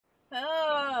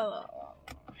Oh,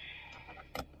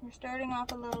 we're starting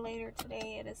off a little later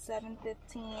today. It is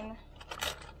 7:15.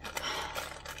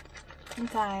 I'm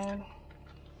tired,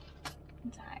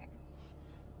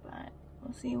 but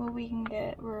we'll see what we can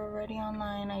get. We're already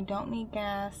online. I don't need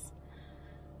gas,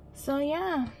 so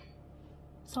yeah,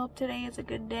 let's hope today is a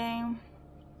good day.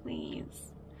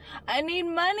 Please, I need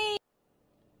money.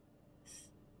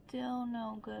 Still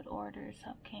no good orders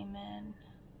have came in.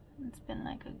 It's been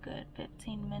like a good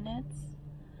 15 minutes.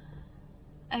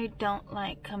 I don't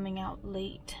like coming out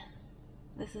late.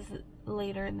 This is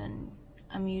later than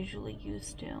I'm usually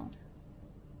used to.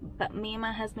 But me and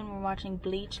my husband were watching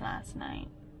Bleach last night,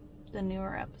 the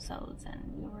newer episodes,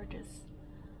 and we were just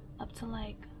up to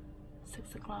like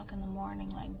 6 o'clock in the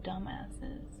morning like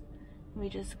dumbasses. We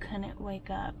just couldn't wake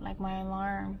up, like my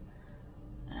alarm,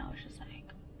 and I was just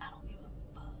like, I don't give a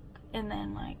fuck. And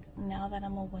then like now that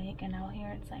I'm awake and out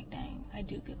here, it's like, dang, I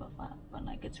do give a fuck. But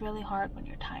like it's really hard when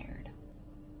you're tired.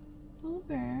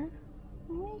 Uber,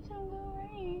 make some go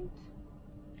right,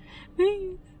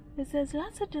 please. It says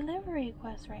lots of delivery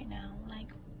requests right now. Like,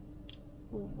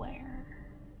 where?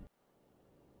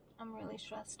 I'm really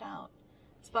stressed out.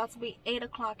 It's about to be 8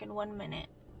 o'clock in 1 minute,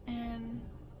 and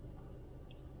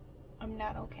I'm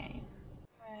not okay.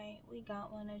 Alright, we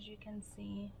got one, as you can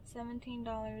see.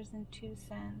 $17.02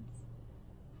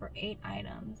 for 8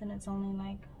 items, and it's only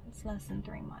like, it's less than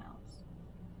 3 miles.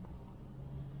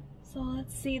 So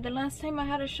let's see. The last time I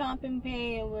had a shop and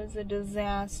pay, it was a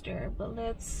disaster, but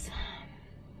let's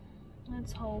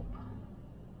hope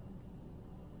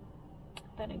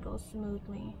that it goes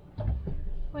smoothly.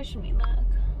 Wish me luck.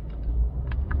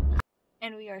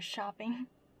 And we are shopping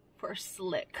for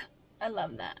Slick. I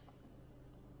love that.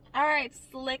 Alright,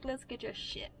 Slick, let's get your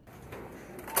shit.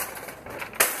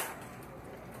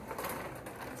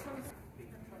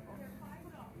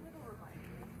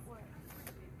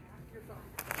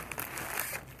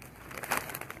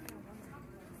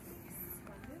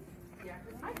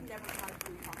 I've never had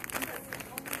food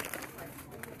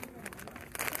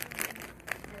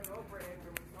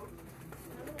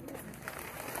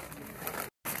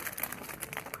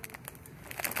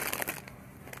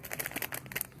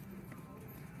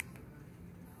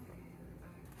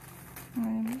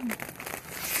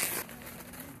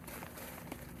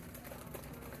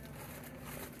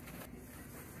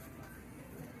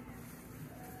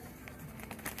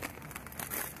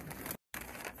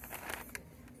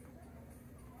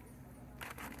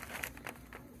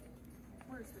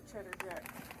Where's the cheddar jack?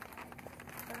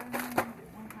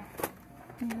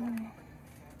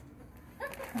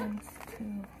 Times 2.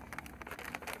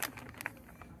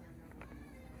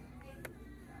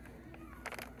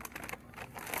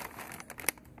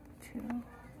 2.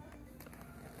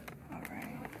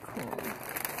 Alright, cool.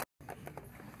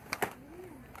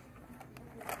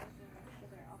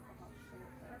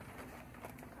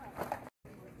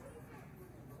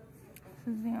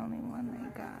 This is the only one they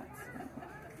got. So.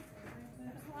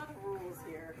 There's a lot of rules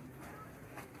here.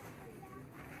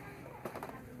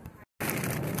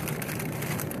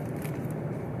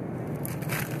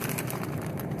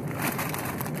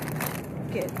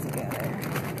 Get together.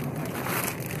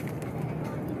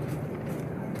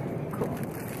 Cool.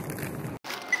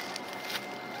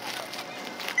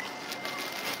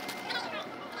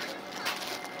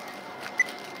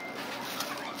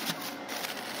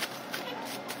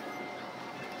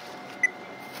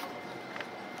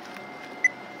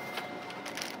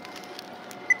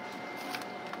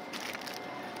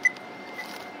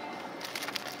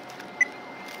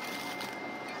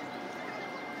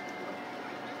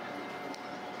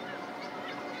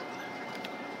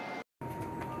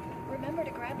 Remember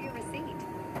to grab your receipt.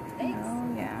 Thanks.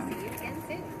 Oh, yeah. See you again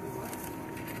soon.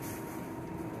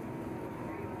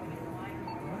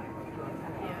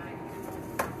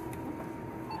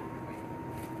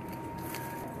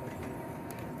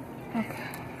 Okay.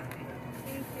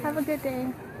 Have a good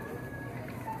day.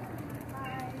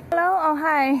 Hello? Oh,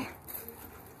 hi.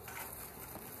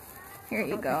 Here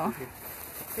you go.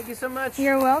 Thank you so much.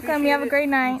 You're welcome. Appreciate You have a it. great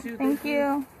night. You too. Thank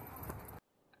you.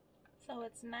 So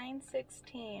it's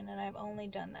 9:16 and I've only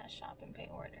done that shop and pay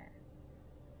order.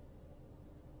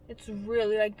 It's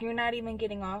really like you're not even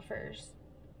getting offers.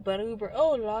 But Uber,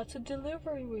 oh, lots of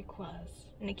delivery requests.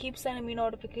 And it keeps sending me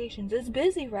notifications. It's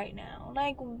busy right now.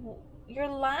 Like, you're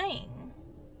lying.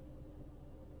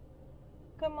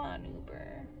 Come on,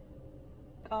 Uber.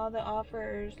 All the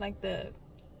offers, like the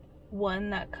one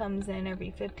that comes in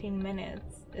every 15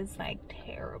 minutes is like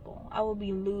terrible. I will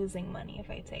be losing money if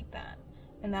I take that.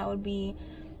 And that would be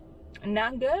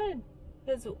not good.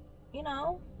 Because, you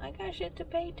know, I got shit to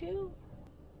pay too.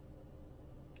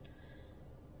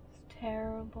 It's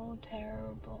Terrible,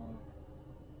 terrible.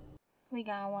 We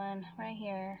got one right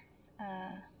here.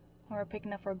 We're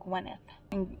picking up for Gwyneth.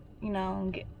 And, you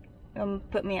know,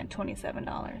 put me at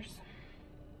 $27.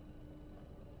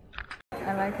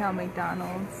 I like how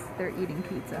McDonald's, they're eating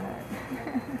Pizza Hut.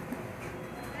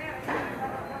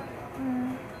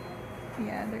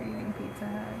 Yeah, they're eating Pizza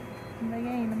Hut. I'm like,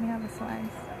 hey, let me have a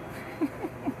slice.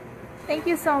 Thank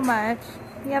you so much.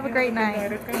 You have a great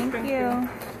night. Thank you.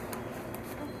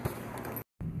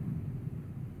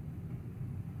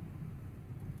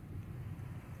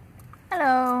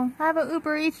 Hello. I have an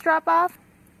UberEats drop off.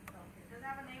 Does it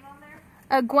have a name on there?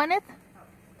 Gwyneth. Do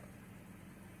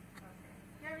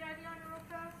you have any idea on your real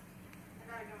fast?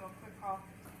 I gotta give him a quick call.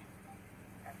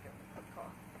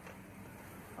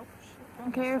 Oh,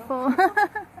 shit. Careful.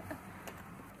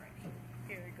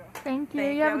 Here we go. Thank you.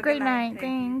 Thank You have a great night.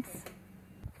 Thank Thanks.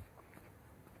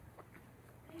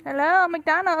 Hello,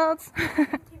 McDonald's.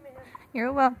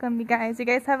 You're welcome, you guys. You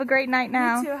guys have a great night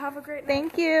now. You too. Have a great night.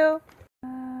 Thank you.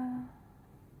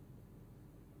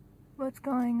 What's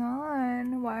going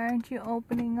on? Why aren't you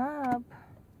opening up?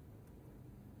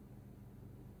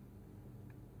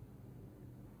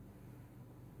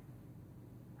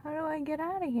 How do I get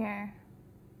out of here?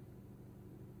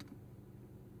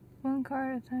 One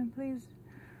car at a time, please.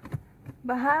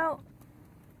 But how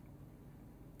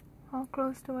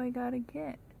close do I gotta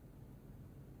get?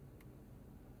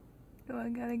 Do I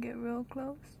gotta get real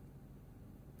close?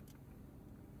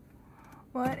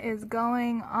 What is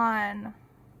going on?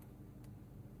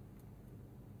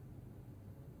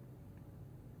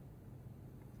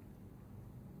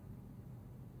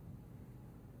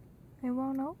 It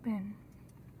won't open.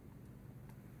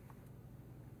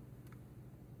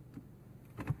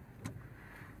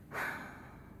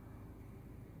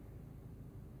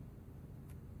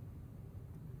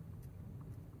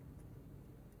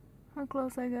 How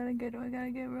close I gotta get? Do I gotta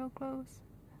get real close?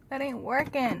 That ain't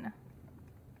working.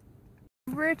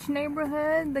 Rich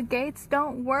neighborhood, the gates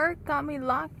don't work, got me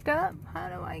locked up. How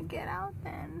do I get out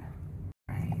then?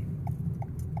 Right.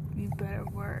 You better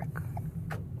work.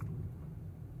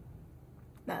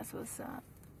 That's what's up.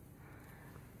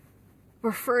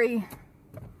 We're free.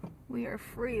 We are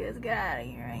free. Let's get out of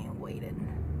here. I ain't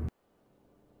waiting.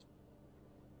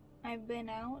 I've been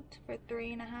out for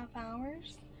 3.5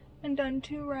 hours and done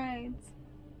 2 rides.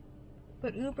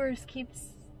 But Uber's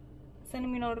keeps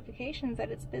sending me notifications that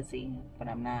it's busy, but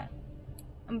I'm not.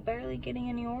 I'm barely getting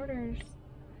any orders.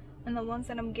 And the ones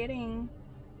that I'm getting,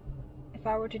 if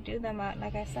I were to do them,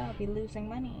 like I said, I'll be losing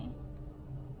money.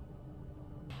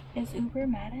 Is Uber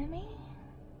mad at me?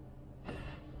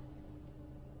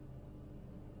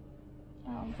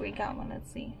 We got one, let's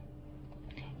see.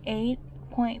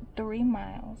 8.3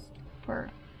 miles for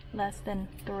less than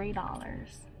 $3.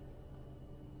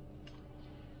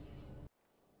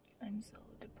 I'm so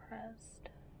depressed.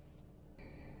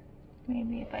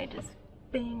 Maybe if I just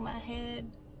bang my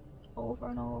head over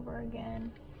and over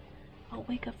again, I'll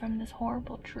wake up from this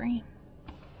horrible dream.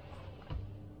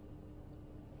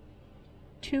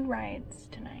 2 rides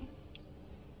tonight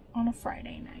on a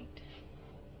Friday night.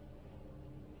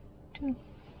 2.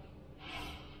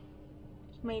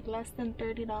 Made less than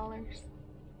 $30.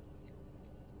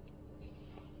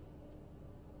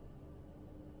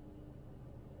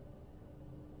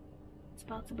 It's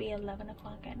about to be 11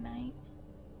 o'clock at night,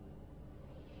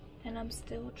 and I'm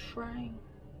still trying.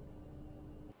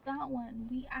 Got one.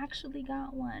 We actually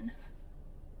got one.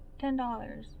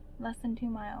 $10. Less than 2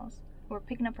 miles. We're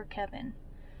picking up for Kevin.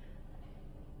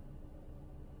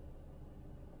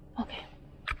 Okay.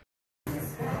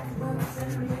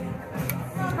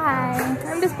 Hi.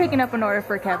 I'm just picking up an order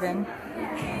for Kevin.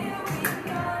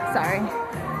 Sorry.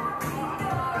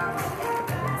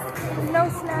 No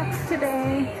snacks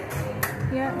today.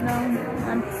 Yeah,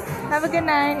 no. Have a good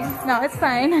night. No, it's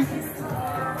fine.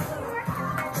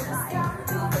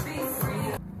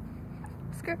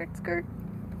 Skirt, skirt.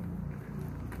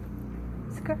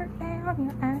 Skirt down,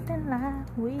 you're acting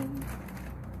like we.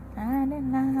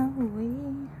 Acting like we.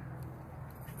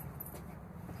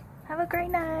 Have a great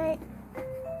night.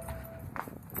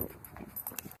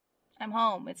 I'm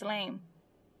home. It's lame.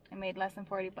 I made less than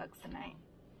 40 bucks tonight.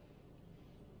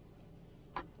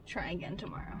 Try again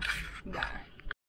tomorrow. Bye.